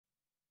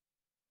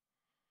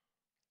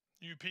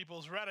You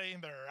people's ready.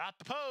 They're at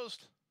the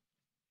post.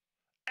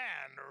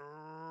 And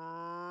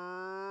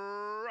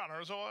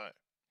runners away.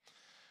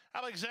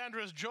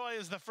 Alexandra's Joy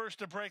is the first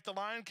to break the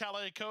line.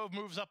 Calais Cove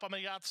moves up on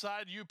the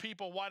outside. You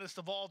people widest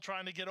of all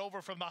trying to get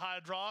over from the high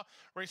draw.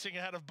 Racing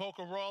ahead of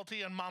Boca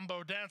Royalty and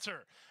Mambo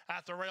Dancer.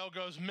 At the rail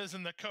goes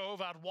Mizzen the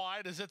Cove. Out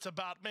wide is It's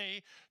About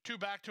Me. Two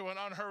back to an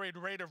unhurried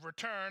rate of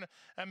return.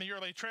 And the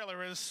early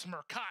trailer is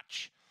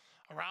Smirkach.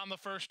 Around the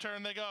first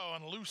turn they go,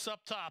 and loose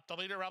up top. The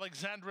leader,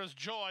 Alexandra's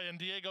Joy, and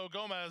Diego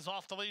Gomez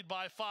off the lead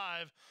by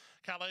 5.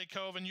 Calais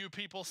Cove and You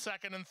People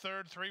second and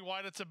third. 3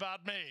 wide, It's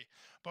About Me.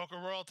 Boca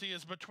Royalty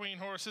is between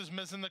horses.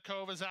 Mizzen the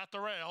Cove is at the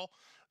rail.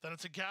 Then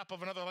it's a gap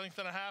of another length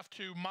and a half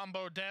to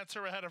Mambo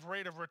Dancer ahead of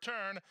Rate of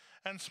Return,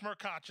 and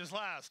Smirkach is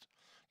last.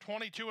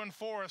 22 and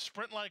 4, a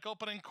sprint-like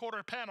opening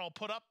quarter panel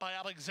put up by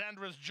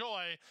Alexandra's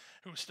Joy,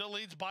 who still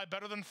leads by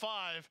better than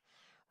 5.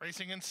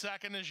 Racing in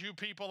second is You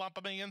People up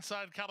on the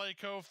inside. Calais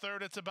Cove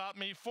third. It's About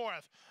Me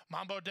fourth.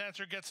 Mambo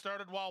Dancer gets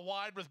started while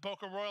wide with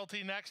Boca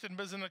Royalty next and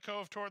Mizzen the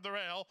Cove toward the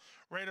rail.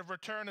 Rate of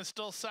Return is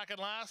still second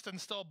last,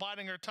 and still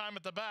biding her time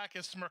at the back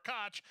is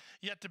Smirkach,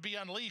 yet to be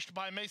unleashed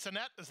by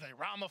Masonette as they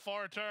round the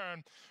far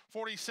turn.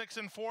 46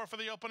 and 4 for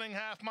the opening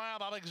half mile.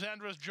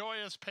 Alexandra's Joy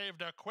has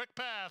paved a quick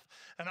path,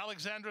 and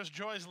Alexandra's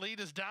Joy's lead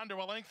is down to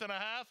a length and a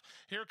half.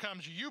 Here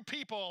comes You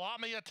People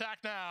on the attack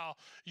now.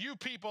 You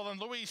People and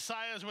Louis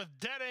Saez with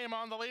dead aim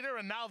on the leader,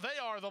 and now they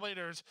are the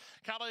leaders.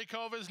 Calais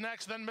Cove is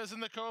next, then Mizzen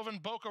the Cove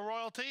and Boca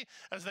Royalty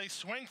as they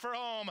swing for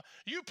home.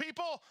 You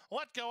People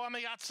let go on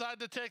the outside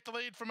to take the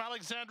lead from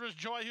Alexandra's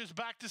Joy, who's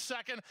back to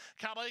second.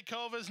 Calais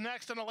Cove is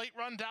next, and a late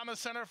run down the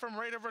center from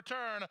Rate of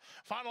Return.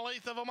 Final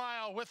eighth of a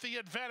mile with the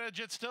advantage.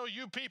 It's still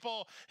You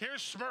People.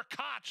 Here's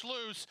Smirkach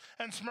loose,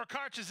 and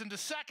Smirkach is into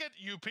second.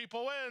 You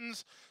People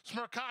wins.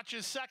 Smirkach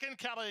is second.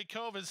 Calais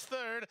Cove is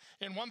third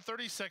in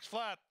 136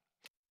 flat.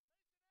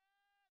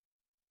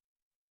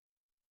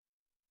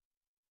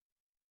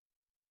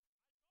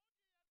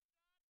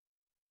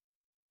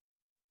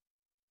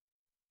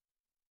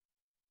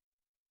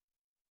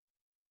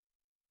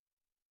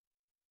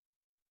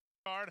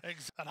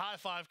 At high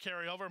 5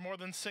 carryover, more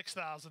than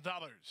 $6,000.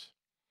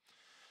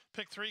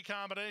 Pick 3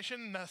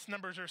 combination.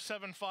 Numbers are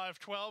 7, 5,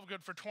 12.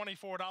 Good for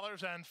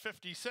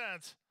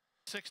 $24.50.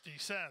 60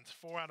 cents.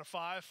 4 out of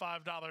 5.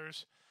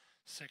 $5.60.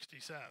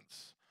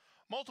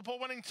 Multiple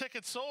winning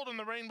tickets sold in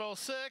the Rainbow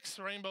 6.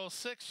 The Rainbow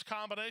 6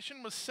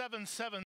 combination was 7, 7.